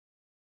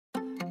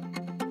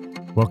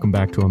Welcome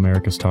back to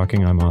America's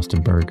Talking. I'm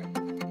Austin Berg.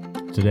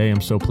 Today, I'm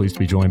so pleased to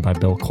be joined by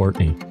Bill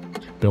Courtney.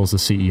 Bill's the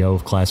CEO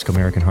of Classic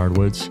American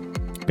Hardwoods,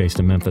 based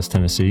in Memphis,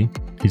 Tennessee.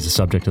 He's the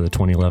subject of the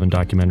 2011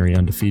 documentary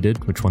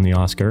Undefeated, which won the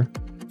Oscar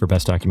for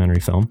Best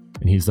Documentary Film.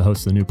 And he's the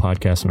host of the new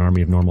podcast, An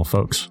Army of Normal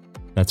Folks.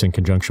 That's in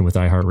conjunction with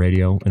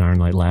iHeartRadio and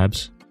Ironlight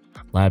Labs.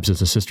 Labs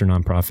is a sister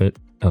nonprofit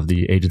of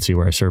the agency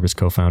where I serve as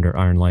co-founder,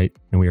 Ironlight,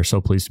 and we are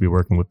so pleased to be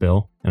working with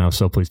Bill, and I was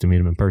so pleased to meet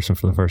him in person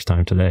for the first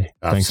time today.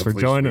 Thanks for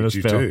joining us,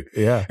 Bill. Too.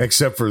 Yeah.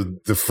 Except for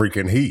the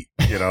freaking heat.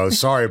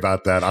 Sorry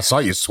about that. I saw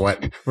you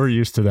sweating. We're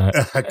used to that.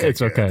 Okay,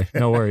 it's okay.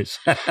 No worries.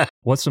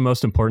 What's the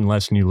most important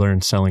lesson you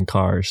learned selling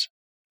cars?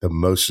 The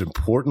most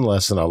important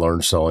lesson I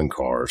learned selling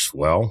cars?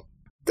 Well,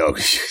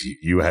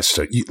 you asked.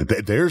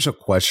 There's a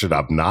question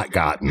I've not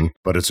gotten,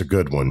 but it's a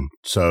good one.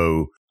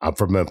 So I'm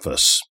from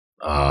Memphis.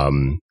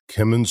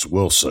 Kimmons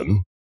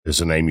Wilson is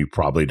a name you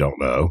probably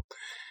don't know.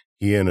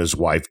 He and his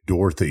wife,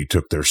 Dorothy,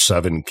 took their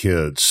 7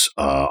 kids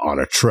on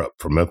a trip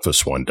from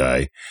Memphis one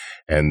day,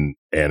 and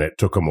it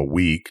took them a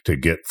week to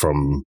get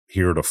from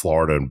here to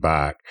Florida and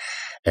back.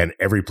 And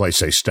every place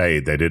they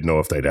stayed, they didn't know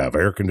if they'd have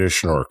air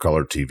conditioner or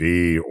color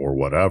TV or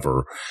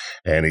whatever.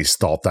 And he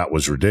thought that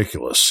was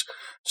ridiculous.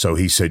 So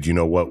he said, you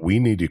know what, we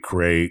need to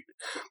create.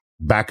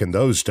 Back in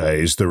those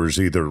days, there was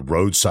either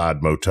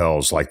roadside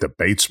motels like the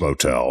Bates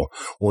Motel,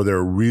 or there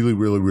were really,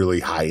 really, really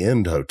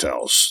high-end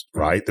hotels,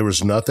 right? There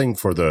was nothing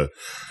for the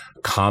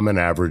common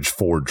average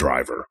Ford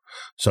driver.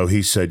 So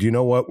he said, you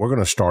know what, we're going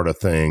to start a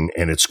thing,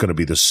 and it's going to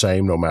be the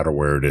same no matter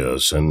where it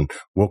is, and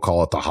we'll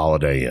call it the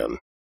Holiday Inn.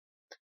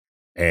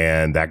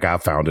 And that guy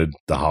founded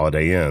the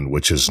Holiday Inn,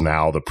 which is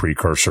now the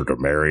precursor to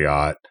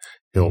Marriott,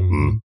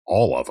 Hilton,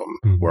 all of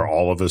them, where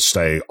all of us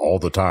stay all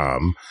the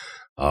time.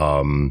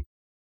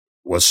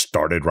 Was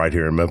started right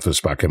here in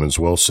Memphis by Kimmons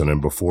Wilson.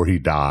 And before he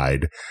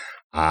died,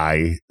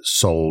 I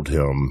sold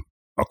him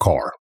a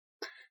car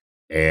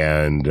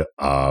and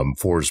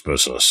for his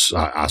business.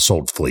 I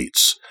sold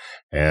fleets,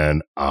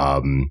 and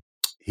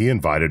he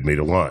invited me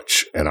to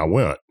lunch, and I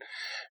went.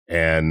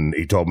 And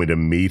he told me to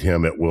meet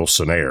him at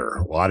Wilson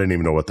Air. Well, I didn't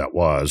even know what that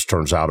was.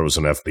 Turns out it was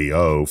an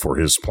FBO for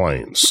his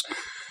planes.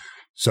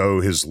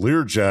 So his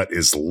Learjet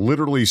is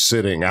literally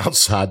sitting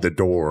outside the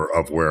door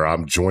of where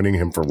I'm joining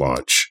him for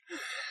lunch.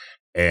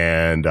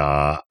 And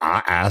I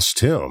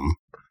asked him,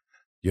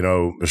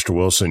 Mr.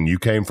 Wilson, you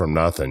came from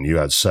nothing. You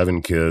had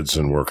 7 kids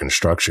and were a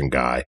construction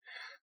guy.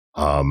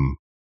 Give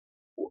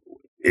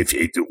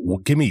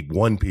me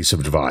one piece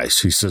of advice.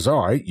 He says,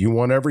 all right, you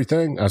want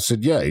everything? I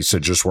said, yeah. He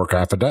said, just work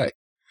half a day.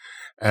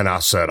 And I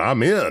said,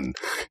 I'm in.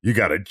 You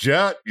got a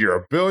jet. You're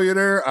a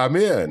billionaire. I'm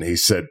in. He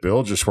said,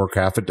 Bill, just work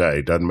half a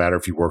day. Doesn't matter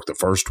if you work the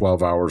first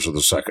 12 hours or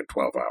the second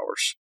 12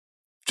 hours.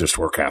 Just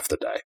work half the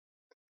day.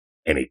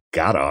 And he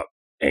got up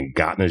and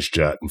got in his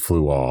jet and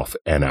flew off.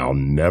 And I'll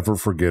never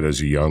forget as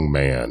a young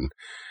man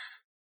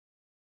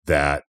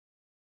that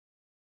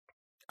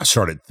I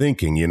started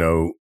thinking,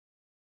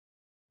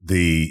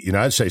 the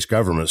United States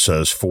government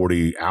says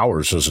 40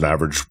 hours is an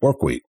average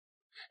work week.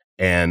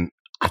 And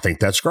I think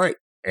that's great.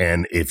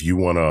 And if you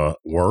want to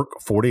work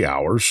 40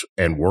 hours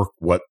and work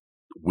what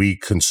we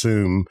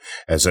consume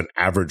as an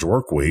average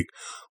work week,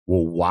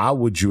 well, why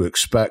would you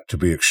expect to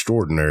be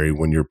extraordinary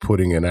when you're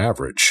putting in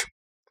average?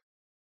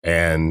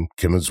 And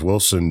Kimmons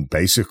Wilson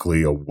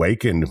basically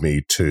awakened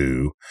me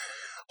to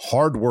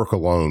hard work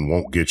alone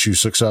won't get you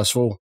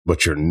successful,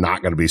 but you're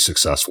not going to be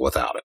successful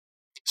without it.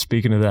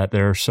 Speaking of that,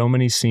 there are so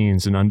many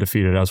scenes in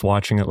Undefeated. I was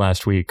watching it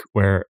last week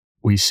where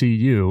we see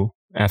you,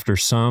 after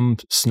some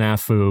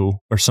snafu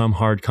or some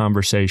hard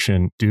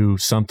conversation, do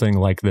something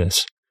like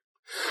this.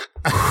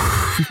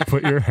 You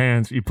put your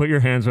hands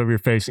over your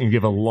face and you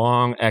give a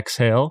long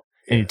exhale,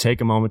 and you take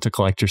a moment to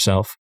collect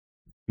yourself,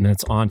 and then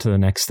it's on to the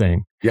next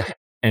thing. Yeah.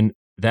 And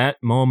that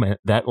moment,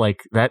 that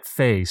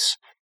face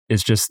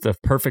is just the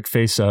perfect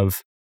face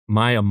of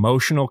my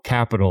emotional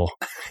capital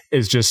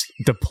is just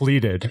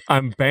depleted.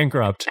 I'm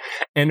bankrupt.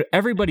 And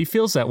everybody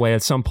feels that way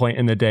at some point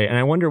in the day. And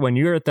I wonder, when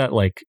you're at that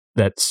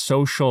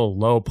social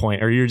low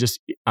point, or you're just,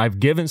 I've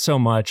given so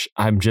much,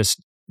 I'm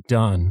just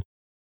done.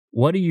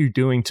 What are you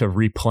doing to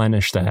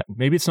replenish that?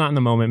 Maybe it's not in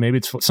the moment. Maybe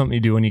it's something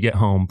you do when you get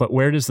home. But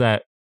where does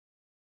that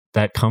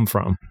come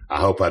from?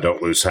 I hope I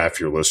don't lose half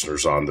your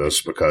listeners on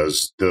this,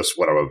 because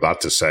what I'm about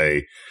to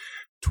say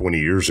 20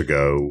 years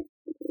ago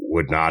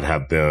would not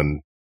have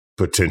been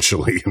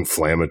potentially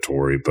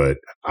inflammatory, but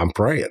I'm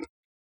praying.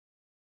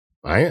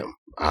 I am.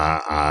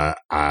 I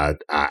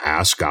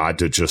ask God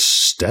to just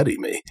steady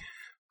me.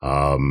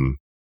 I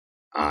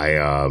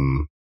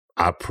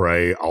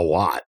pray a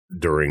lot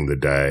during the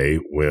day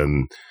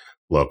when,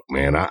 look,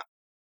 man,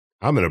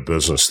 I'm in a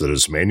business that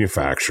is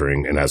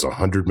manufacturing and has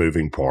 100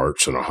 moving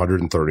parts and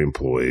 130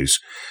 employees.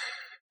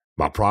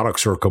 My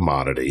products are a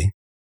commodity,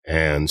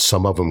 and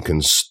some of them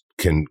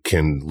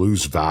can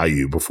lose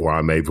value before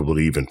I'm able to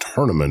even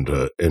turn them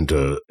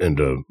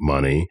into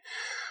money.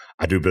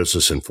 I do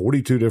business in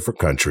 42 different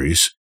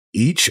countries,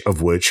 each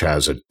of which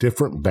has a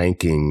different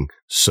banking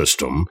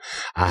system.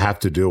 I have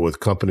to deal with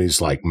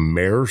companies like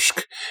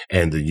Maersk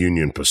and the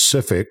Union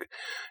Pacific,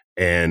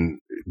 And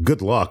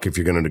good luck if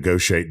you're going to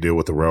negotiate deal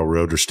with the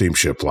railroad or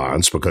steamship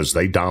lines, because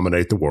they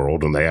dominate the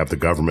world and they have the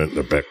government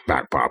in their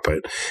back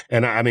pocket.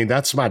 And I mean,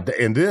 that's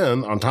and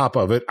then on top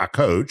of it, I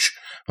coach,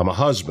 I'm a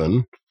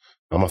husband,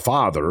 I'm a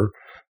father,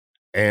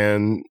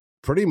 and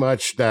pretty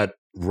much that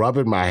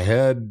rubbing my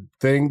head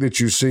thing that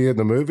you see in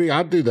the movie,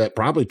 I do that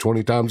probably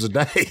 20 times a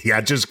day.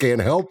 I just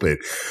can't help it.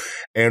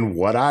 And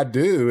what I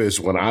do is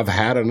when I've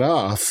had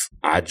enough,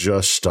 I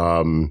just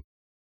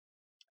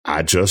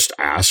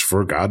ask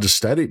for God to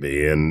steady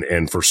me.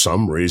 And for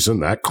some reason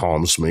that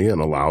calms me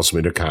and allows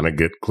me to kind of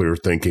get clear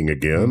thinking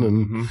again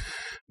and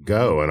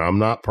go. And I'm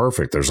not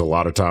perfect. There's a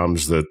lot of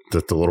times that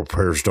the little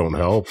prayers don't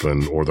help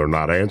or they're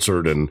not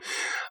answered, and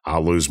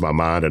I'll lose my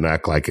mind and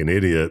act like an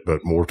idiot.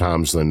 But more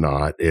times than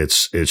not,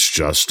 it's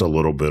just a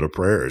little bit of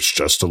prayer. It's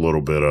just a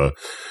little bit of,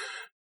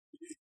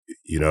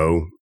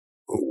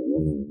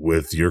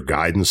 with your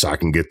guidance, I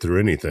can get through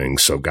anything.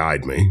 So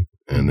guide me.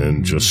 And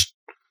then just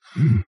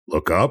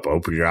look up,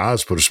 open your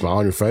eyes, put a smile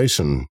on your face,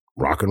 and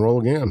rock and roll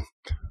again.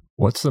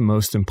 What's the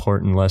most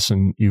important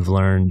lesson you've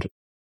learned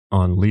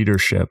on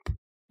leadership,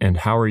 and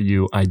how are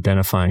you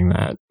identifying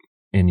that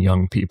in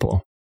young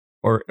people?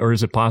 Or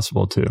is it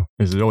possible to?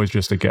 Is it always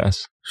just a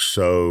guess?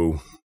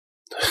 So,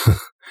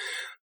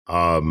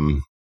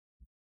 my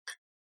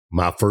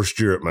first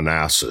year at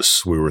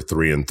Manassas, we were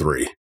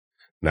 3-3.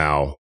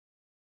 Now,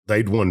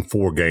 they'd won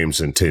 4 games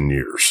in 10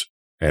 years.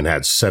 And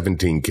had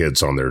 17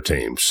 kids on their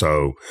team.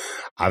 So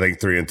I think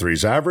 3-3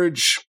 is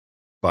average,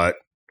 but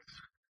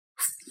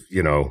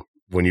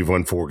when you've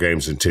won 4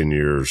 games in 10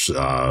 years,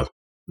 3-3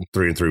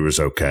 was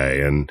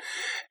okay. And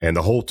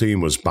the whole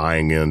team was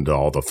buying into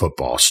all the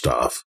football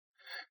stuff.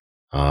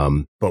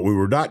 But we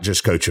were not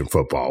just coaching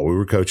football. We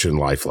were coaching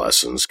life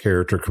lessons,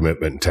 character,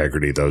 commitment,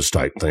 integrity, those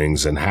type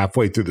things. And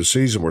halfway through the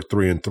season, we're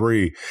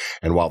 3-3.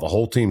 And while the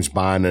whole team's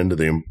buying into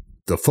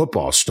the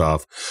football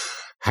stuff,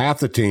 half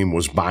the team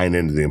was buying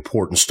into the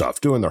important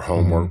stuff, doing their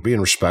homework, being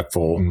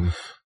respectful,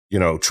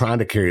 trying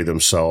to carry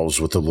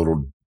themselves with a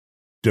little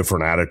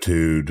different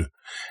attitude.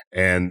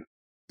 And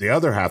the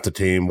other half the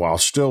team, while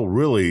still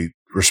really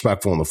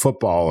respectful in the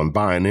football and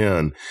buying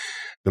in,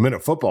 the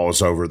minute football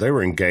was over, they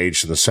were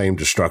engaged in the same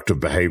destructive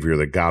behavior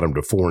that got them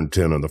to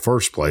 4-10 in the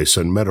first place,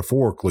 and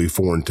metaphorically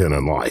 4-10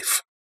 in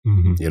life,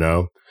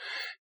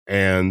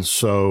 And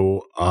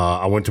so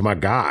I went to my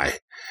guy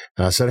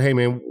and I said, hey,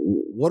 man,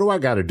 what do I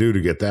got to do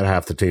to get that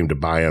half the team to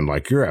buy in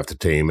like you're half the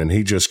team? And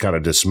he just kind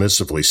of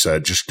dismissively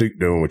said, just keep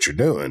doing what you're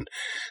doing.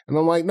 And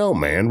I'm like, no,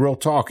 man, real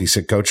talk. He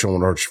said, Coach, I don't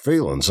want to hurt your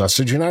feelings. I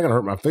said, you're not going to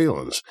hurt my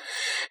feelings.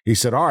 He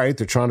said, all right,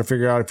 they're trying to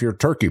figure out if you're a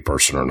turkey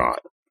person or not.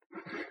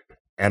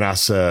 And I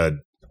said,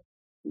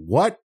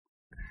 what?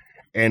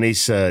 And he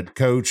said,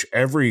 Coach,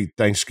 every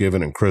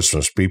Thanksgiving and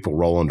Christmas, people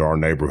roll into our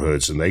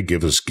neighborhoods and they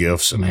give us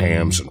gifts and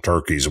hams and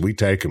turkeys, and we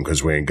take them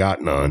because we ain't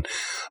got none.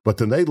 But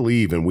then they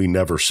leave and we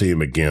never see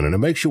them again. And it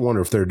makes you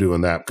wonder if they're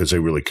doing that because they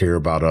really care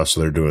about us,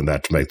 or they're doing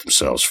that to make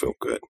themselves feel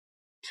good.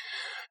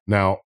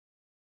 Now,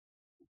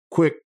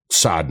 quick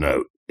side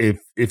note,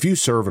 if you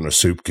serve in a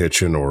soup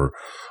kitchen or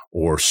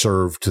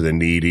serve to the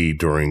needy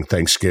during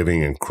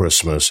Thanksgiving and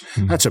Christmas,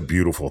 that's a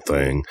beautiful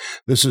thing.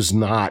 This is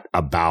not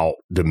about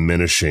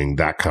diminishing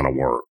that kind of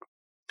work.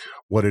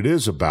 What it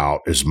is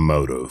about is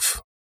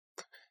motive.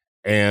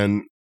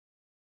 And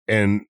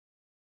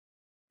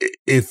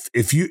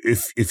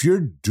if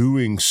you're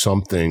doing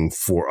something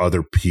for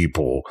other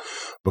people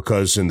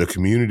because in the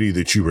community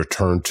that you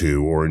return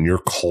to, or in your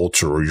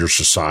culture or your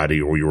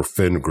society or your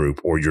friend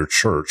group or your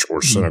church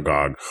or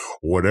synagogue,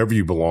 whatever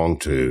you belong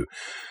to,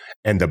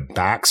 and the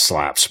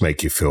backslaps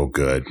make you feel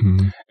good,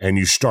 and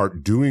you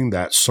start doing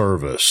that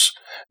service,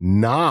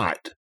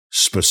 not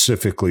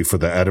specifically for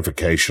the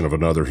edification of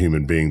another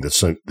human being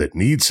that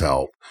needs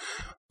help,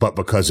 but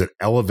because it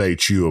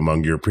elevates you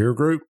among your peer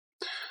group,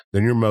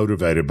 then you're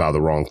motivated by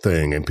the wrong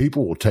thing. And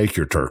people will take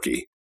your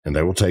turkey, and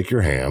they will take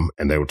your ham,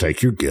 and they will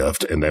take your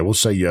gift, and they will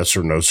say yes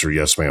or no, sir,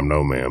 yes, ma'am,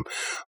 no, ma'am.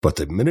 But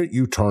the minute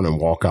you turn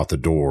and walk out the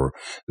door,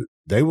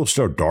 they will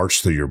start darts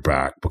through your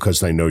back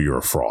because they know you're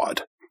a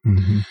fraud.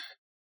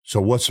 So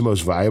what's the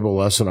most valuable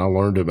lesson I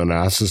learned at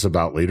Manassas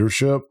about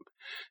leadership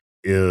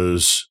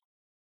is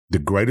the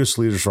greatest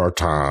leaders of our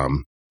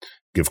time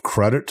give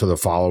credit to the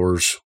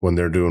followers when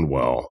they're doing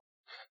well.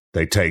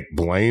 They take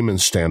blame and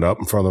stand up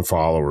in front of the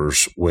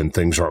followers when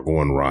things aren't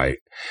going right.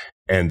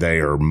 And they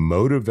are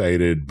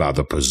motivated by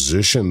the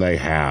position they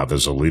have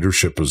as a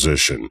leadership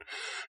position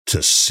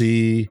to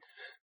see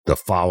the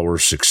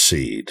followers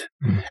succeed.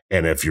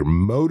 And if your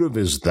motive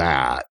is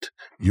that,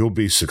 you'll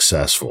be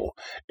successful.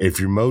 If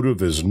your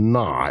motive is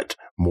not,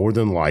 more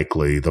than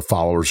likely the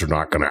followers are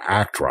not going to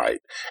act right.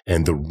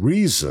 And the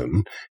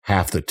reason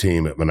half the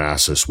team at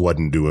Manassas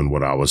wasn't doing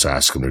what I was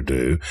asking to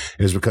do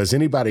is because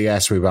anybody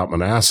asked me about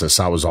Manassas,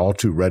 I was all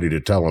too ready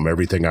to tell them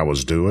everything I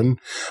was doing,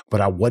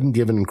 but I wasn't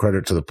giving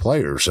credit to the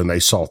players, and they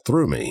saw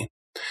through me.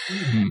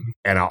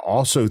 And I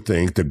also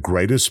think the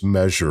greatest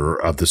measure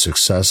of the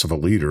success of a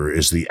leader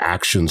is the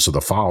actions of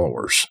the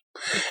followers.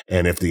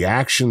 And if the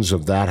actions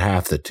of that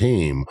half the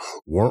team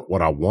weren't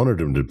what I wanted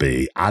them to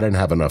be, I didn't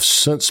have enough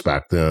sense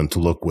back then to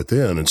look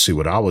within and see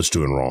what I was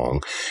doing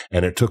wrong.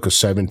 And it took a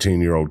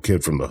 17-year-old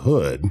kid from the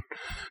hood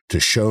to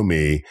show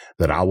me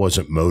that I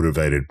wasn't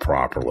motivated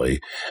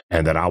properly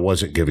and that I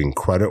wasn't giving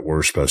credit where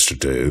we're supposed to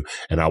do.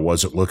 And I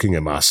wasn't looking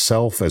at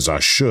myself as I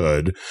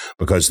should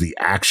because the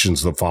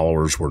actions of the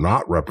followers were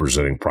not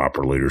representing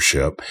proper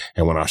leadership.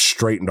 And when I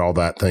straightened all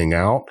that thing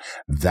out,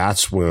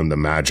 that's when the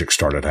magic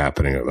started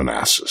happening at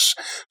Manassas.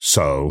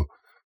 So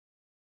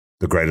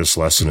the greatest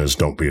lesson is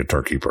don't be a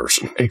turkey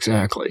person.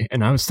 Exactly.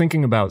 And I was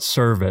thinking about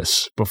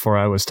service before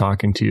I was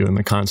talking to you and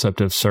the concept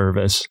of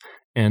service.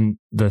 And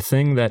the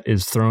thing that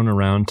is thrown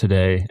around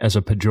today as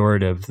a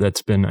pejorative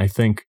that's been, I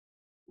think,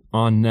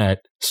 on net,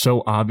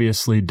 so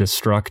obviously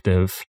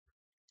destructive,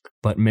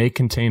 but may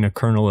contain a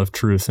kernel of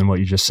truth in what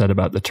you just said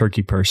about the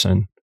turkey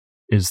person,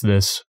 is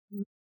this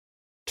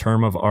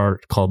term of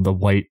art called the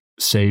white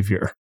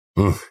savior.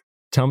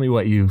 Tell me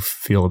what you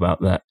feel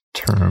about that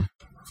term.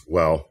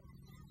 Well,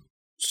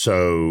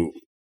 so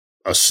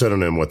a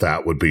synonym with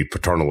that would be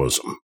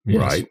paternalism,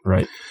 yes, right?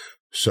 Right.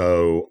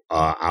 So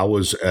I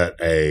was at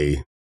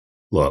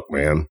look,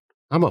 man,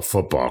 I'm a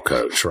football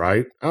coach,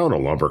 right? I own a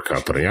lumber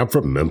company. I'm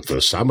from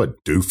Memphis. I'm a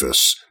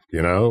doofus.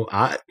 You know,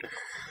 I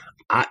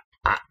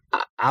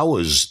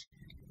was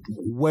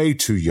way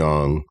too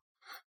young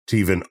to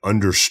even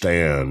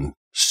understand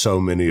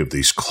so many of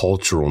these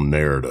cultural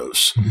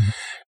narratives. Mm-hmm.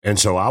 And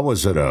so I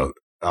was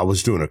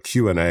doing a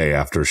Q&A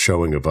after a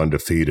showing of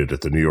Undefeated at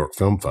the New York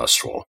Film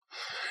Festival.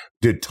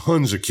 Did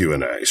tons of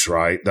Q&As,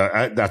 right?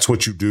 That's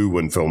what you do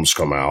when films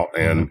come out.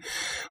 And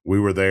we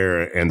were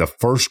there, and the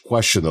first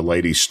question, the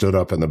lady stood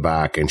up in the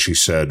back and she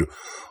said,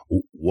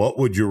 what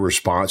would your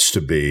response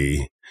to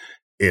be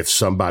if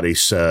somebody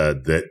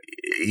said that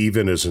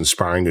even as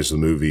inspiring as the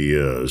movie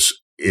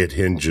is, it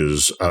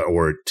hinges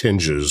or it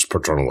tinges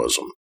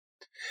paternalism?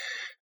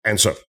 And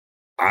so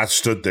I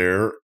stood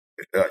there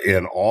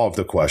in awe of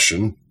the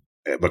question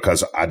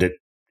because I didn't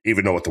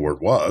even know what the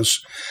word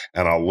was.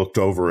 And I looked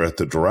over at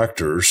the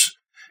directors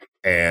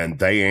and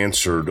they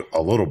answered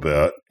a little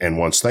bit. And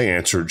once they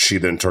answered, she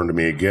then turned to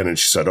me again and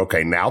she said,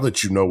 okay, now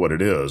that you know what it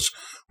is,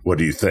 what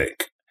do you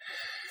think?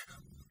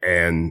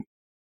 And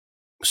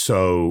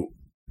so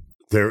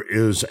there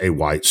is a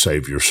white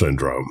savior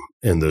syndrome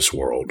in this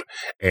world.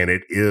 And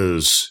it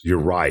is, you're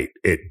right,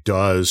 it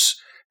does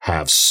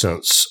have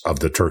sense of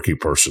the turkey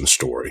person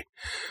story.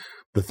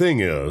 The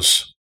thing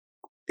is,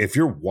 if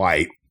you're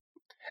white,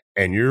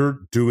 and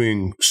you're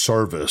doing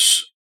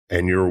service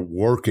and you're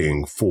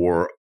working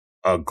for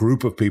a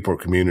group of people or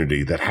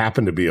community that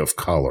happen to be of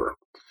color,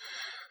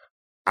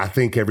 I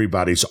think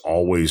everybody's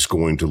always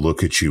going to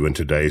look at you in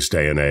today's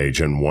day and age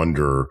and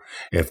wonder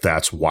if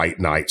that's white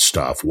knight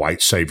stuff,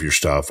 white savior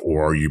stuff,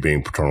 or are you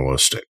being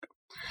paternalistic?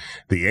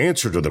 The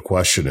answer to the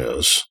question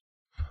is,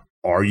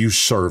 are you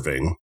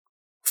serving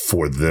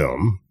for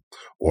them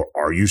or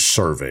are you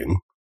serving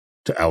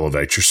to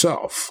elevate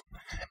yourself?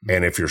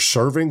 And if you're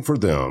serving for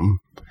them,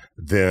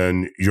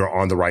 then you're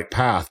on the right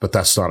path, but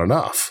that's not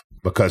enough,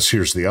 because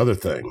here's the other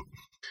thing.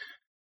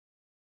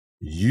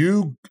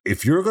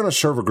 If you're going to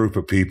serve a group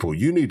of people,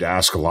 you need to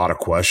ask a lot of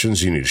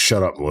questions. You need to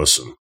shut up and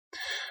listen.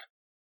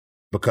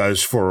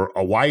 Because for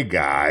a white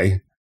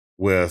guy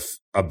with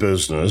a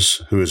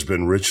business who has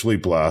been richly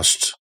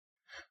blessed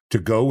to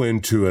go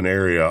into an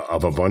area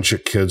of a bunch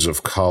of kids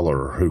of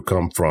color who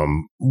come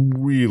from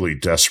really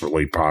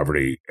desperately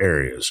poverty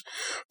areas,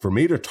 for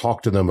me to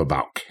talk to them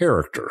about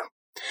character,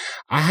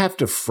 I have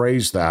to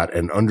phrase that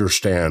and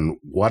understand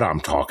what I'm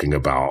talking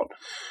about,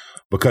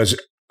 because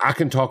I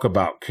can talk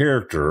about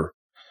character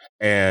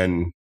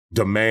and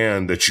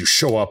demand that you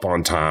show up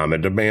on time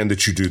and demand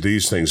that you do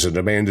these things and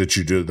demand that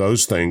you do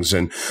those things.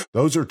 And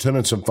those are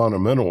tenets and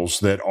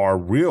fundamentals that are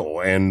real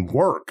and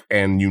work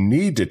and you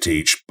need to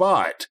teach.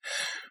 But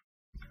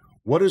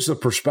what is the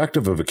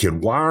perspective of a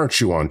kid? Why aren't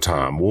you on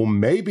time? Well,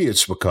 maybe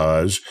it's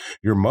because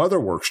your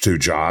mother works 2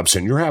 jobs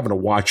and you're having to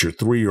watch your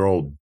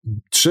 3-year-old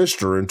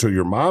sister until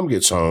your mom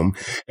gets home,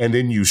 and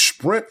then you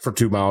sprint for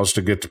 2 miles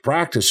to get to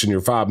practice and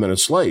you're 5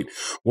 minutes late.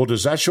 Well,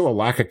 does that show a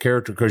lack of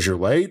character because you're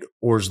late,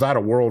 or is that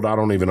a world I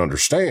don't even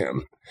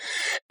understand?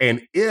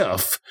 And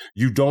if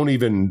you don't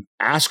even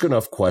ask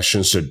enough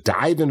questions to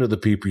dive into the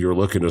people you're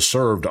looking to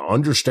serve, to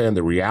understand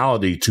the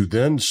reality, to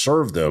then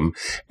serve them,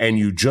 and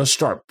you just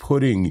start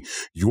putting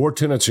your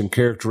tenets and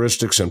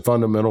characteristics and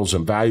fundamentals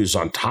and values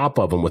on top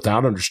of them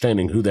without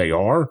understanding who they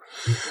are,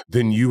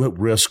 then you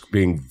risk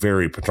being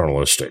very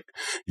paternalistic.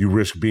 You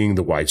risk being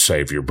the white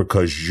savior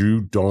because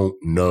you don't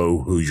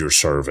know who you're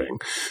serving.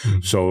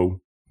 Mm-hmm.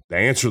 So the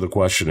answer to the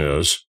question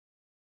is,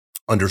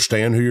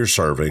 understand who you're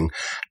serving,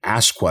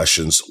 ask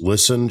questions,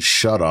 listen,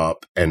 shut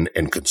up, and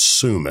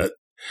consume it,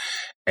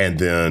 and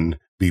then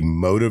be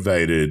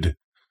motivated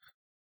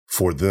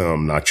for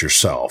them, not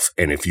yourself.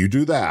 And if you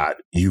do that,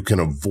 you can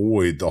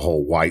avoid the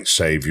whole white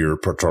savior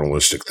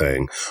paternalistic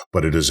thing,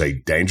 but it is a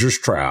dangerous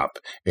trap,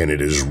 and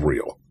it is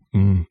real.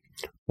 Mm.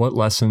 What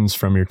lessons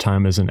from your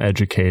time as an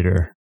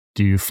educator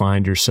do you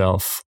find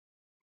yourself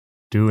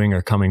doing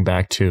or coming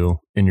back to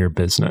in your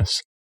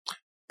business?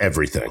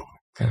 Everything.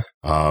 Okay.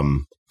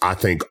 I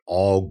think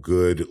all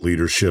good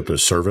leadership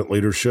is servant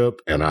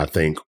leadership, and I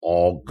think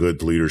all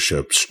good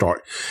leadership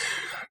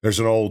there's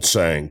an old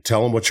saying,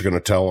 tell them what you're going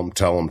to tell them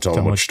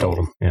what you told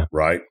them, yeah.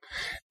 Right?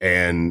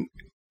 And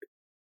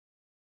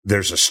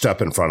there's a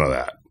step in front of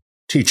that.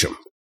 Teach them.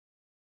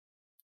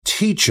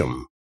 Teach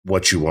them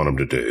what you want them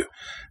to do.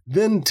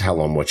 Then tell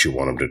them what you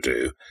want them to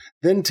do.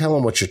 Then tell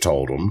them what you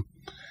told them,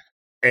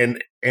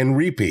 and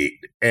repeat.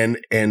 And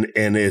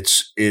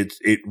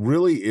it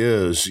really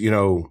is,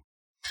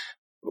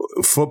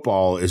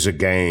 football is a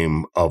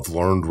game of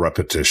learned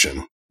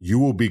repetition. You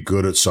will be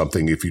good at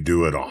something if you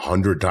do it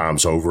 100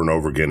 times over and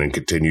over again and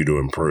continue to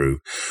improve.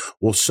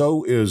 Well,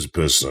 so is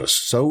business.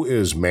 So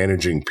is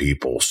managing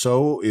people.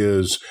 So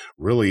is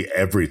really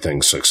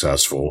everything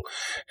successful.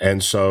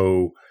 And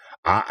so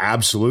I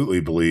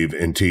absolutely believe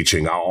in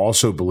teaching. I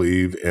also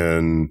believe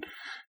in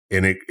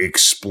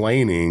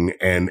explaining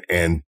and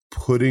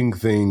putting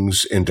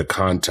things into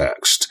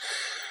context.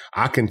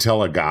 I can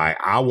tell a guy,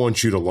 I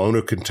want you to loan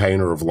a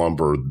container of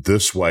lumber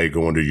this way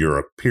going to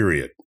Europe,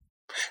 period.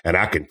 And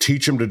I can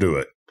teach him to do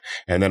it.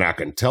 And then I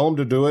can tell him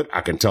to do it.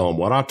 I can tell him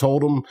what I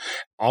told him,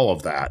 all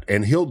of that.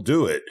 And he'll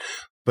do it.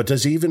 But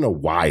does he even know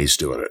why he's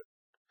doing it?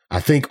 I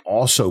think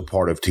also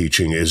part of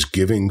teaching is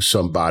giving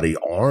somebody,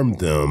 arm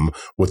them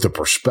with the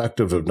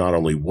perspective of not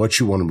only what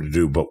you want them to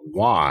do, but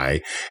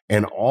why.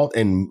 And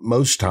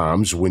most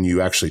times when you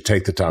actually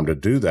take the time to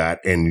do that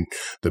and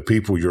the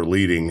people you're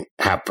leading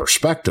have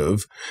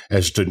perspective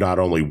as to not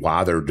only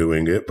why they're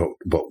doing it,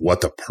 but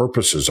what the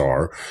purposes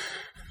are,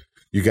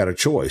 you got a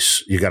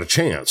choice, you got a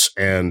chance.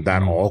 And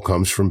that all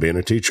comes from being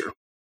a teacher.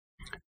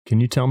 Can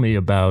you tell me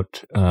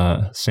about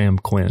Sam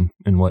Quinn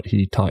and what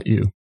he taught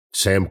you?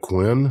 Sam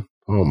Quinn?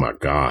 Oh my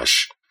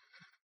gosh.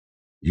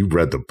 You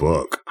read the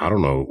book. I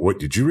don't know. What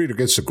did you read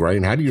Against the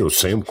Grain? How do you know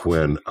Sam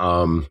Quinn?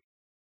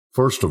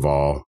 First of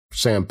all,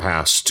 Sam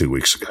passed 2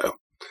 weeks ago.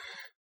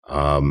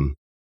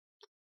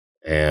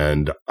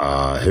 And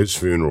his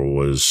funeral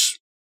was,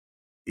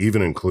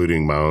 even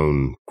including my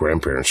own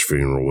grandparents'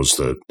 funeral, was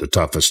the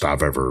toughest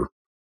I've ever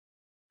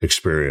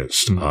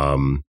experienced.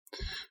 Mm-hmm.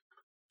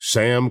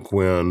 Sam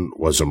Quinn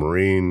was a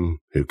Marine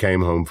who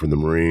came home from the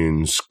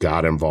Marines,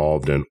 got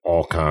involved in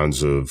all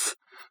kinds of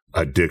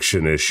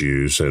addiction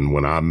issues. And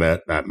when I met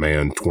that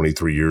man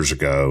 23 years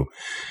ago,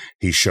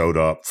 he showed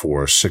up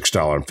for a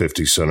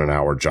 $6.50 an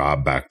hour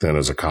job back then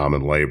as a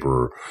common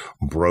laborer,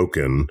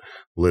 broken,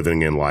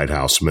 living in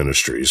Lighthouse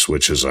Ministries,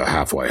 which is a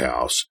halfway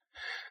house,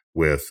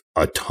 with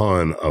a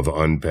ton of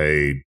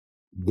unpaid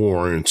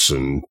warrants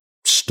and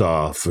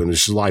stuff. And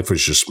his life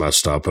was just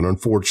messed up. And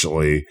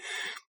unfortunately,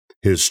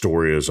 his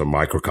story is a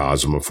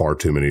microcosm of far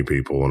too many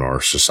people in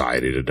our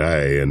society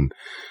today. And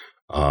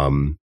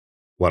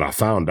what I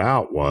found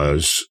out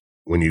was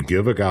when you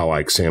give a guy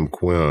like Sam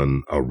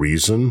Quinn a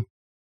reason,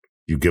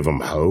 you give him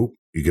hope,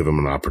 you give him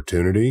an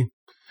opportunity,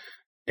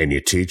 and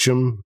you teach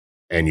him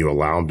and you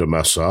allow him to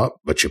mess up,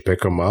 but you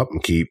pick him up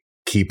and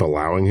keep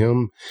allowing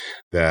him,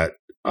 that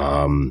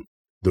the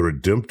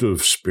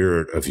redemptive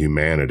spirit of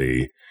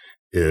humanity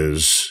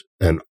is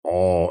an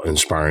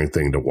awe-inspiring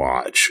thing to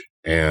watch.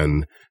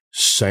 And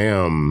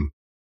Sam,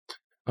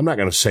 I'm not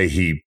going to say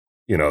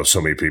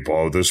so many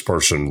people, this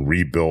person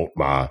rebuilt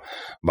my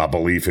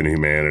belief in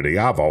humanity.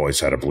 I've always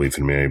had a belief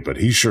in humanity, but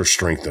he sure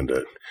strengthened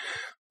it,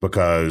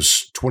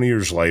 because 20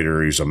 years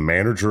later, he's a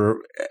manager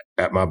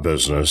at my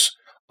business,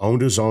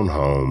 owned his own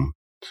home,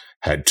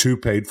 had 2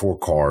 paid-for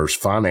cars,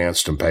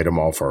 financed and paid them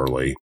off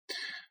early,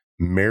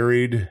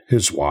 married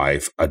his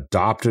wife,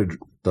 adopted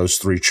those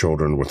 3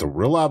 children with a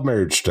real live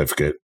marriage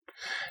certificate,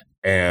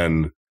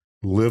 and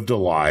lived a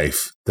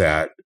life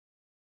that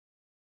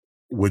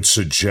would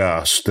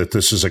suggest that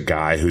this is a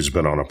guy who's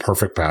been on a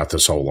perfect path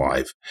his whole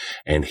life.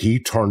 And he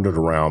turned it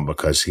around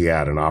because he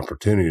had an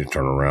opportunity to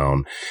turn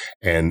around.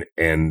 And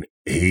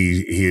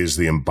he is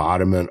the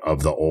embodiment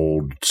of the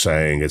old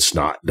saying,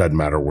 doesn't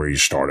matter where you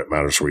start, it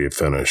matters where you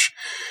finish.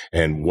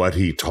 And what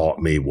he taught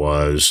me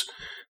was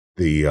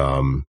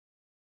the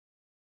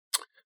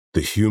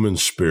human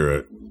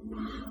spirit,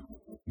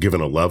 given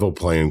a level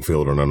playing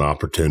field and an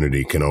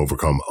opportunity, can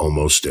overcome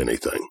almost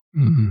anything.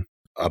 Mm-hmm.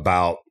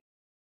 About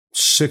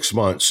 6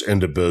 months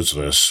into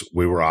business,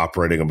 we were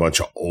operating a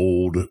bunch of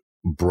old,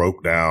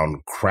 broke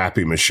down,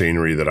 crappy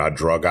machinery that I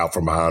drug out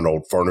from behind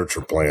old furniture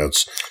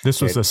plants.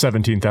 This was a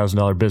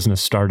 $17,000 business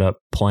startup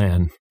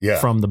plan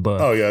from the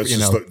book. Oh, yeah.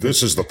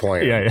 This is the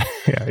plan.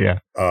 Yeah.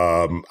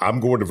 I'm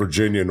going to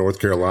Virginia,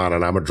 North Carolina,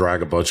 and I'm going to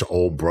drag a bunch of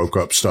old, broke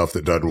up stuff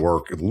that doesn't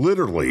work.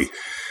 Literally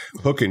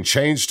hooking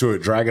chains to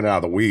it, dragging it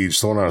out of the weeds,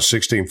 throwing on a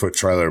 16-foot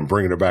trailer and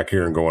bringing it back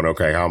here and going,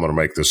 okay, how am I going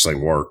to make this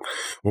thing work?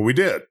 Well, we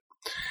did.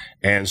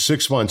 And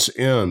 6 months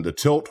in, the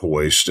tilt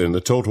hoist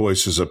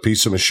is a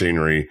piece of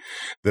machinery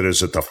that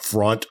is at the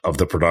front of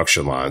the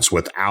production lines.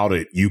 Without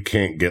it, you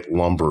can't get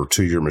lumber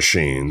to your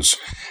machines.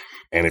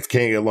 And if you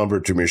can't get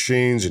lumber to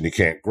machines and you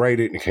can't grade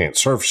it and you can't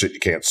surface it, you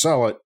can't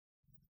sell it.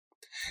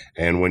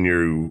 And when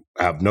you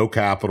have no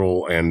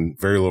capital and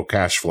very little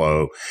cash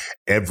flow,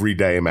 every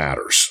day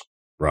matters,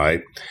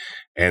 right?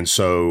 And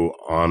so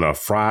on a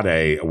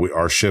Friday,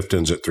 our shift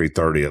ends at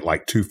 3:30. At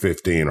like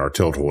 2:15, our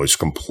tilt hoist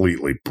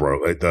completely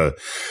broke. The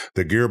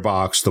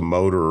gearbox, the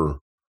motor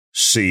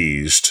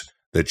seized.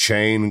 The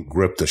chain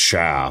gripped the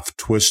shaft,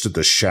 twisted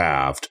the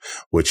shaft,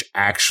 which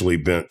actually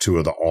bent two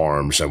of the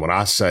arms. And when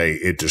I say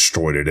it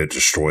destroyed it, it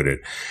destroyed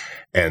it.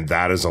 And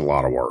that is a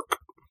lot of work.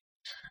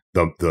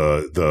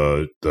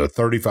 The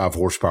 35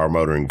 horsepower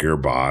motor and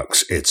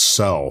gearbox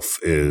itself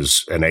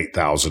is an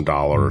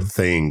 $8,000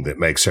 thing that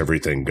makes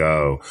everything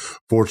go.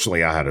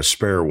 Fortunately, I had a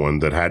spare one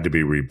that had to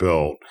be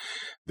rebuilt.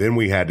 Then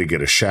we had to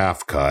get a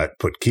shaft cut,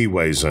 put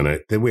keyways in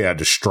it. Then we had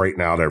to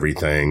straighten out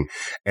everything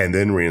and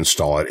then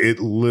reinstall it. It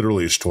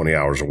literally is 20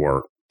 hours of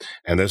work.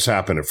 And this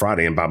happened on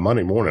Friday. And by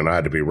Monday morning, I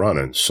had to be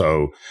running.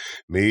 So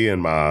me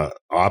and my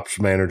ops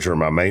manager,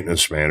 my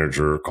maintenance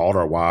manager called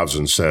our wives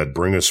and said,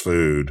 bring us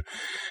food.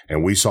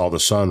 And we saw the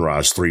sun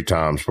rise 3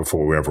 times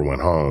before we ever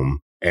went home.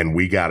 And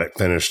we got it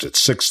finished at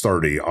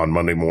 6:30 on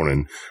Monday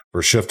morning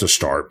for shift to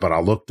start. But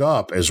I looked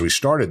up as we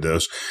started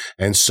this,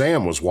 and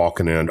Sam was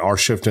walking in. Our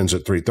shift ends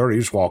at 3:30. He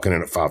was walking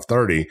in at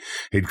 5:30.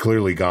 He'd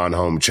clearly gone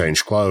home,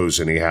 changed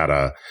clothes, and he had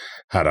a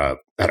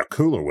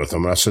cooler with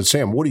him. And I said,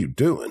 Sam, what are you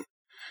doing?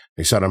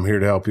 He said, I'm here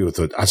to help you with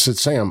it. I said,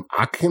 Sam,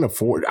 I can't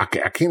afford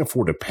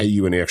to pay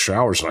you any extra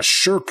hours, and I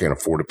sure can't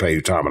afford to pay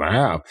you time and a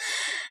half.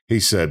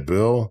 He said,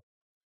 Bill,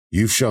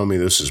 you've shown me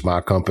this is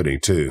my company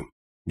too.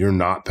 You're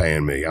not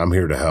paying me. I'm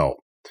here to help.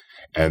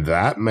 And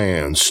that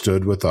man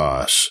stood with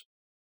us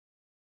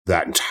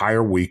that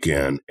entire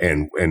weekend.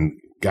 And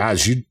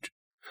guys,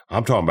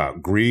 I'm talking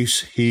about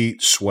grease,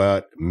 heat,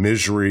 sweat,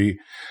 misery,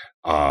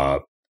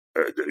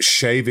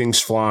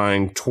 shavings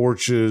flying,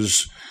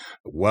 torches,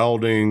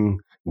 welding,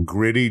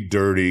 gritty,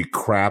 dirty,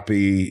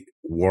 crappy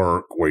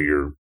work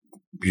where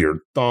your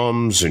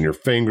thumbs and your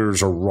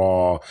fingers are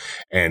raw.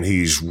 And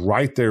he's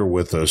right there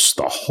with us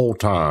the whole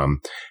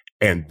time.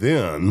 And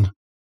then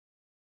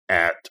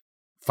at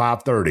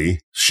 5:30,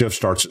 shift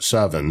starts at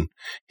 7.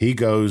 He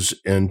goes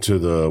into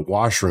the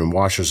washroom,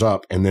 washes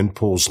up, and then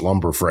pulls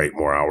lumber for 8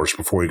 more hours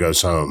before he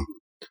goes home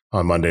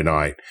on Monday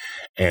night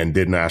and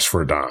didn't ask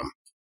for a dime.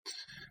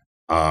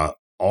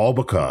 All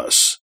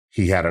because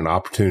he had an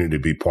opportunity to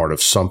be part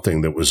of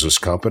something that was his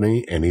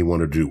company, and he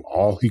wanted to do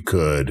all he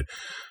could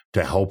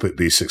to help it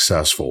be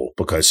successful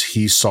because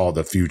he saw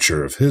the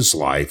future of his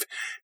life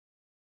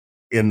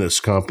in this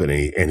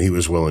company, and he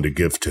was willing to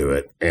give to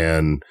it.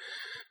 And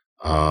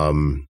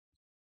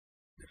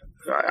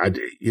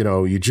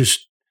you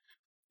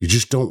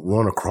just don't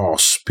run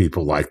across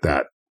people like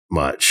that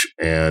much.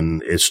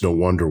 And it's no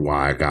wonder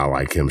why a guy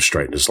like him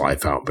straightened his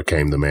life out and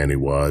became the man he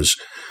was,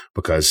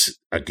 because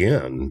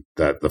again,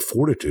 that the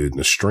fortitude and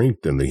the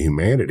strength and the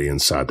humanity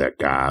inside that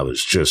guy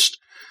was just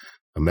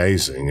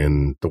amazing.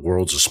 And the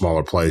world's a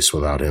smaller place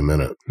without him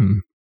in it.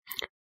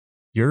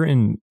 You're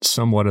in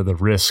somewhat of the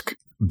risk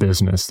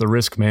business, the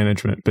risk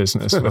management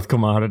business with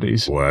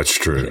commodities. Well, that's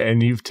true.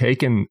 And you've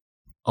taken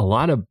a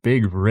lot of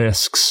big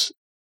risks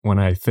when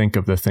I think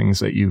of the things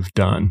that you've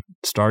done.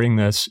 Starting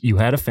this, you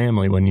had a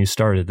family when you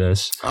started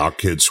this. Our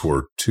kids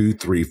were 2,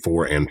 3,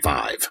 4, and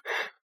 5.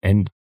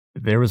 And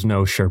there was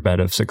no sure bet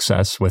of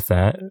success with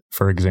that,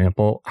 for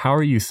example. How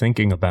are you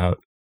thinking about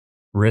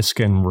risk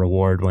and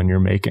reward when you're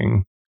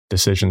making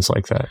decisions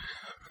like that?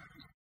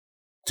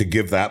 To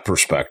give that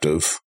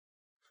perspective,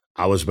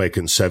 I was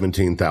making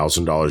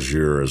 $17,000 a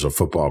year as a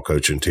football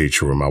coach and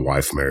teacher when my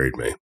wife married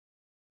me.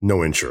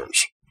 No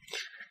insurance.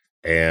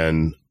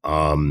 And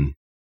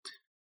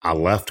I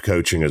left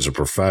coaching as a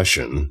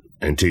profession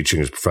and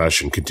teaching as a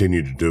profession,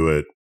 continued to do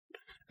it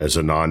as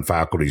a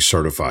non-faculty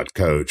certified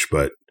coach,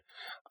 but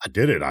I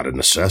did it out of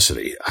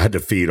necessity. I had to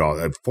feed all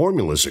that.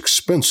 Formula is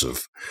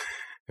expensive,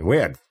 and we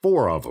had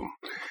 4 of them.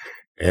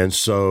 And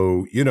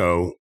so,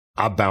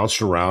 I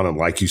bounced around and,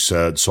 like you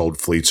said, sold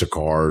fleets of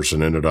cars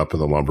and ended up in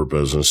the lumber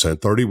business.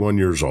 At 31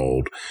 years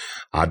old,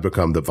 I'd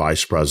become the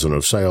vice president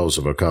of sales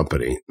of a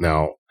company.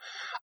 Now,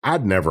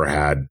 I'd never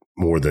had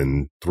more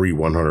than 3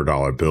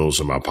 $100 bills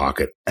in my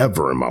pocket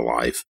ever in my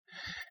life.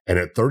 And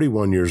at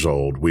 31 years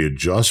old, we had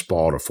just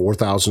bought a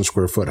 4,000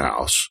 square foot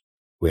house.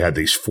 We had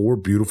these 4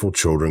 beautiful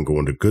children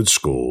going to good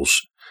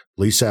schools.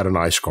 Lisa had a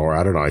nice car, I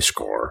had a nice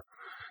car.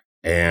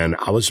 And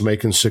I was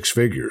making 6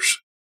 figures.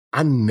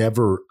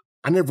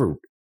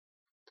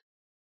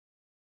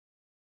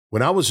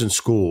 When I was in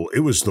school,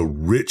 it was the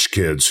rich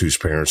kids whose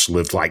parents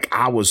lived like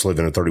I was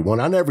living at 31.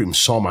 I never even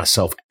saw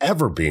myself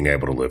ever being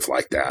able to live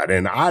like that.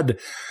 And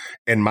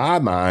in my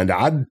mind,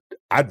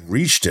 I'd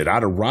reached it.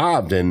 I'd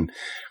arrived. And,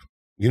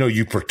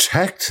 you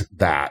protect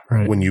that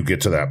when you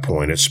get to that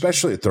point,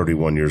 especially at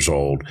 31 years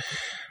old.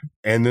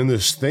 And then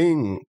this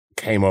thing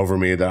came over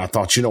me that I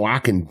thought, I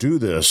can do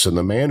this. And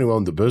the man who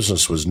owned the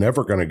business was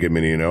never going to give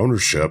me any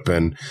ownership.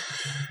 And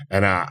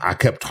I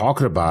kept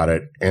talking about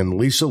it. And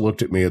Lisa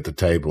looked at me at the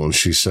table and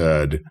she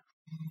said,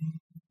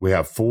 we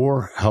have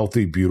 4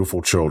 healthy,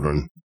 beautiful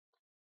children.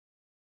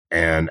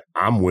 And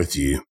I'm with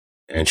you.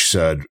 And she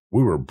said,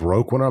 we were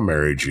broke when I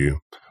married you.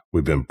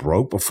 We've been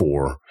broke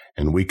before,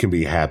 and we can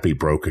be happy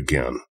broke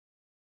again.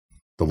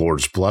 The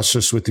Lord's blessed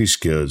us with these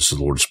kids. The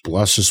Lord's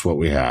blessed us what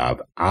we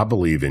have. I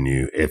believe in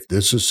you. If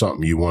this is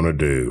something you want to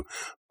do,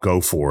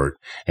 go for it.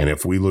 And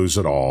if we lose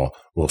it all,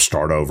 we'll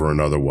start over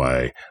another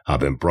way. I've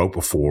been broke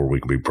before.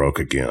 We can be broke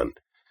again.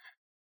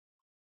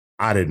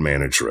 I didn't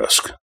manage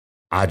risk.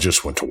 I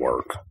just went to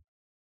work.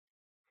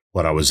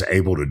 What I was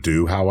able to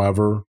do,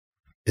 however,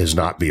 is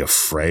not be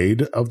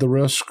afraid of the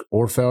risk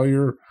or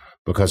failure,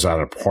 because I had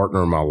a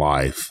partner in my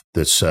life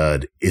that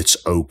said, it's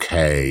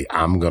okay.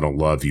 I'm going to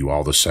love you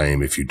all the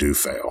same if you do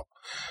fail.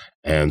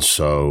 And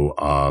so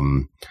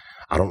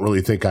I don't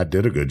really think I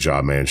did a good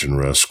job managing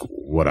risk.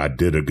 What I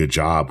did a good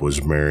job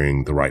was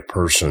marrying the right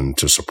person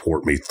to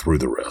support me through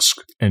the risk.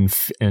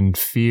 And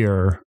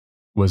fear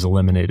was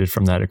eliminated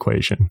from that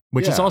equation,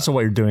 which is also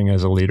what you're doing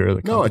as a leader of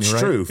the company. No, it's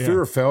true. Yeah.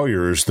 Fear of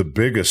failure is the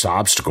biggest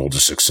obstacle to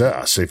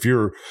success. If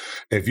you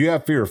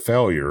have fear of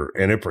failure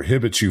and it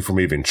prohibits you from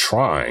even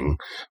trying,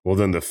 well,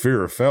 then the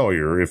fear of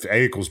failure, if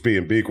A equals B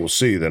and B equals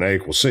C, then A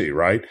equals C,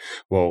 right?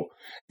 Well,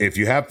 if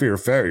you have fear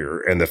of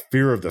failure and the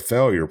fear of the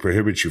failure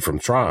prohibits you from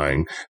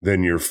trying,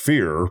 then your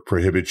fear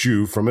prohibits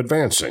you from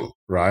advancing,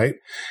 right?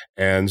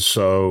 And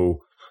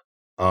so,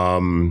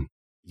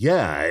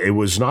 yeah, it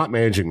was not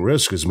managing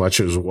risk as much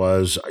as it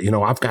was,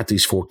 I've got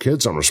these 4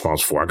 kids I'm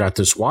responsible for. I got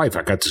this wife.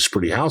 I got this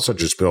pretty house I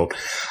just built.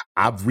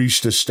 I've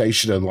reached a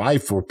station in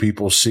life where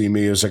people see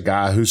me as a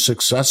guy who's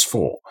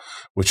successful,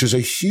 which is a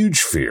huge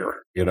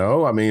fear.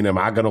 I mean, am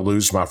I going to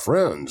lose my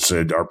friends?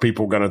 Are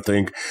people going to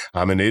think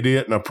I'm an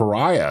idiot and a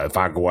pariah if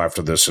I go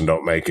after this and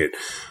don't make it?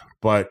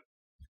 But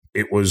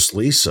it was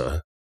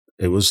Lisa.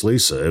 It was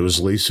Lisa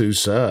who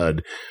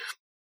said,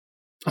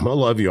 I'm going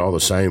to love you all the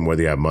same,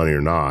 whether you have money or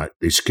not.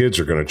 These kids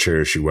are going to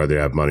cherish you whether you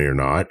have money or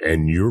not.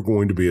 And you're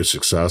going to be a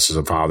success as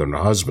a father and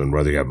a husband,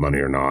 whether you have money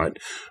or not.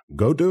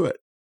 Go do it.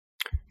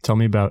 Tell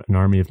me about An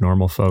Army of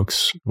Normal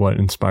Folks. What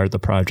inspired the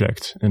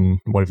project and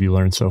what have you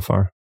learned so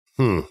far?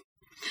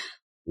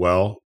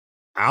 Well,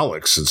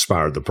 Alex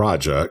inspired the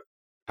project.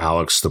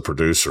 Alex, the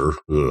producer,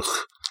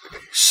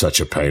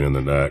 such a pain in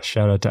the neck.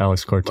 Shout out to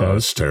Alex Cortez. Oh,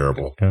 it's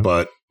terrible. Yeah.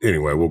 But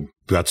anyway,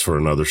 that's for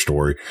another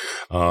story.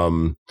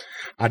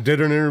 I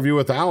did an interview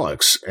with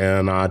Alex,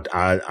 and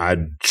I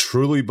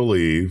truly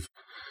believe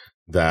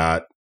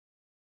that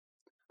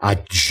I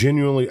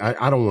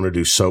don't want to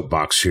do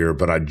soapbox here,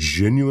 but I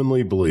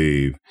genuinely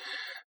believe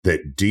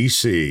that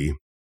DC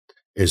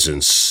is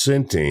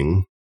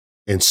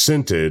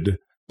incented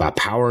by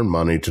power and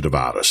money to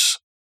divide us.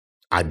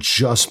 I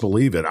just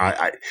believe it.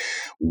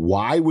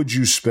 Why would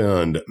you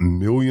spend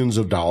millions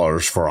of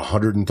dollars for a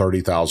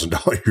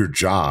 $130,000 year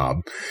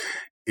job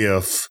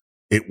if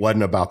it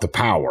wasn't about the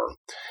power?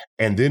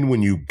 And then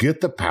when you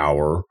get the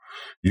power,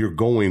 you're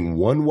going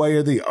one way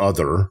or the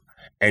other,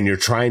 and you're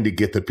trying to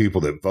get the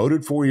people that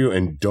voted for you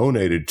and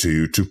donated to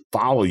you to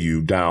follow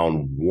you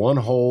down one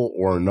hole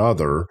or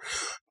another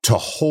to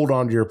hold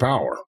on to your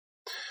power.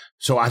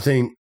 So I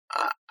think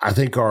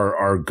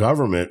our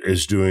government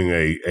is doing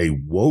a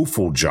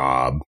woeful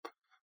job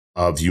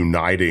of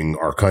uniting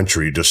our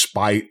country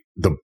despite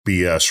the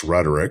BS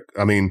rhetoric.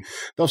 I mean,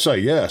 they'll say,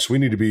 yes, we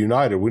need to be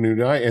united. We need to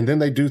unite. And then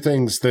they do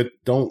things that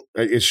don't,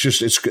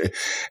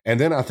 and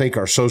then I think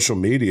our social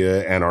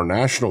media and our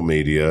national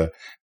media,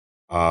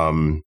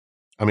 I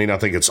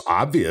think it's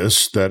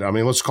obvious that,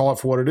 let's call it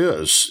for what it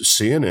is.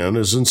 CNN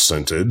is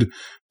incented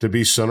to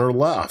be center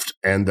left,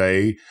 and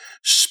they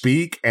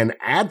speak and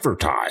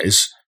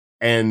advertise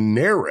and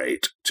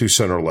narrate to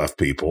center left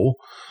people.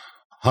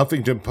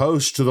 Huffington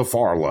Post to the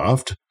far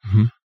left,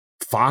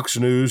 Fox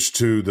News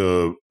to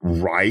the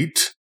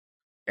right,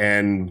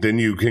 and then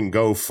you can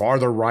go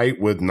farther right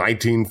with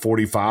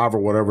 1945 or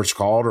whatever it's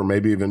called, or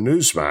maybe even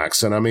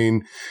Newsmax.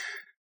 And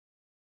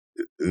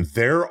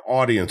their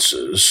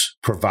audiences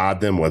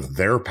provide them with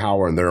their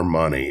power and their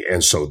money.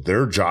 And so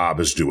their job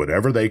is do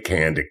whatever they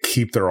can to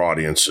keep their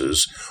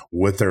audiences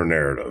with their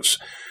narratives.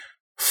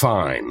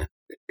 Fine.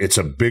 It's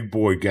a big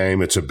boy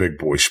game. It's a big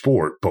boy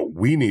sport, but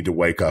we need to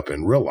wake up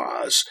and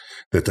realize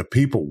that the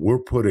people we're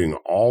putting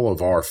all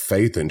of our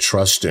faith and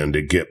trust in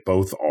to get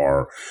both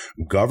our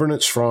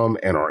governance from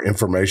and our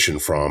information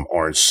from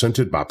are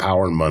incented by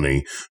power and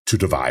money to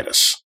divide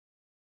us.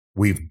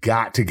 We've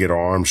got to get our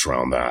arms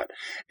around that.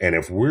 And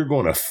if we're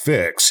going to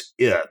fix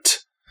it,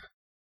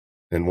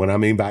 and what I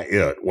mean by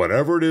it,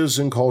 whatever it is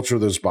in culture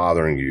that's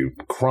bothering you,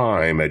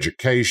 crime,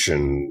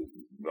 education,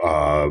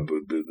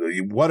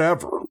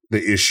 whatever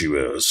the issue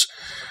is,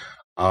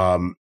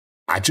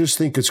 I just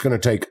think it's going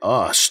to take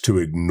us to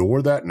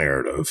ignore that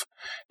narrative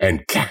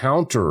and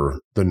counter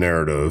the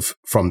narrative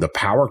from the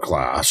power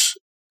class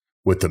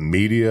with the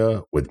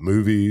media, with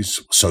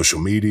movies, social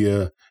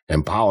media,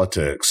 and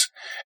politics,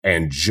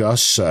 and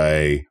just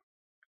say,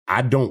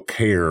 I don't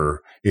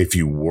care if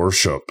you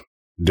worship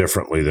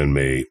differently than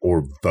me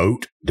or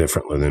vote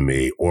differently than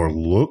me or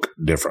look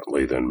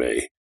differently than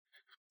me.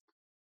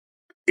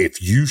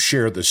 If you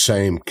share the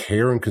same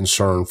care and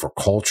concern for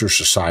culture,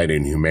 society,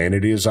 and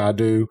humanity as I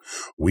do,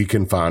 we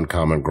can find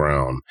common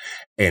ground.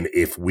 And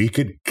if we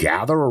could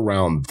gather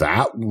around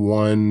that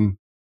one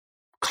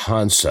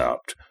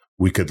concept,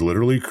 we could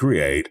literally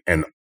create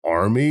an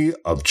army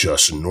of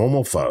just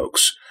normal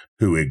folks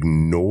who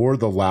ignore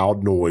the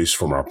loud noise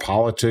from our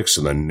politics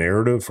and the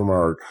narrative from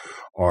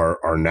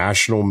our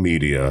national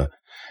media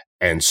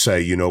and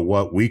say, you know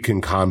what, we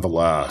can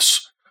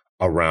convalesce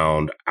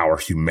around our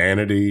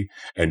humanity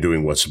and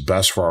doing what's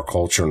best for our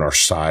culture and our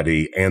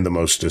society and the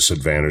most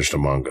disadvantaged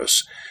among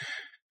us.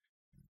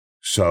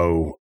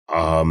 So,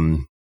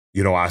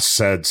 I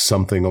said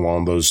something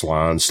along those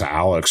lines to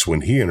Alex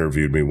when he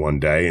interviewed me one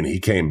day, and he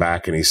came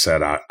back and he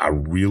said, I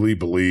really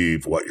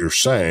believe what you're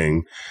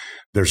saying.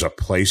 There's a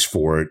place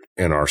for it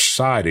in our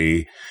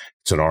society.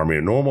 It's an army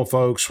of normal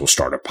folks. We'll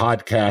start a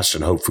podcast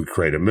and hopefully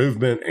create a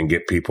movement and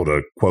get people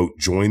to, quote,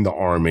 join the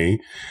army.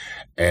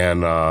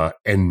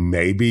 And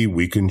maybe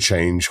we can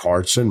change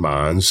hearts and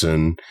minds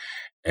and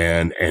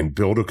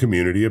build a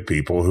community of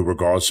people who,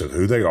 regardless of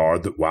who they are,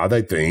 why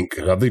they think,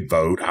 how they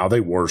vote, how they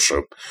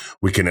worship,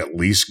 we can at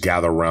least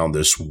gather around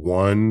this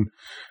one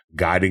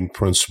guiding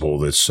principle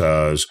that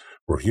says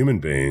we're human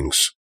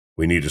beings.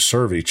 We need to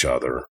serve each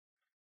other.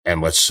 And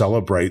let's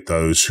celebrate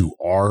those who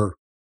are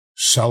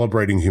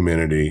celebrating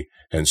humanity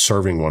and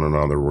serving one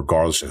another,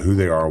 regardless of who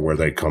they are, where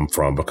they come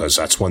from, because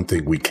that's one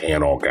thing we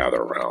can all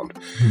gather around.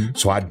 Mm-hmm.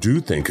 So I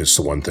do think it's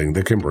the one thing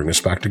that can bring us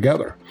back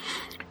together.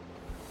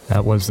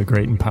 That was the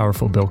great and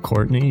powerful Bill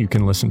Courtney. You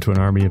can listen to An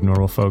Army of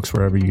Normal Folks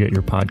wherever you get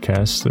your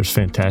podcasts. There's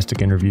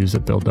fantastic interviews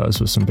that Bill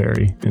does with some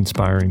very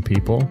inspiring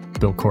people.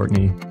 Bill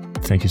Courtney,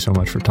 thank you so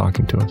much for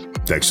talking to us.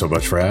 Thanks so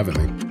much for having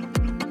me.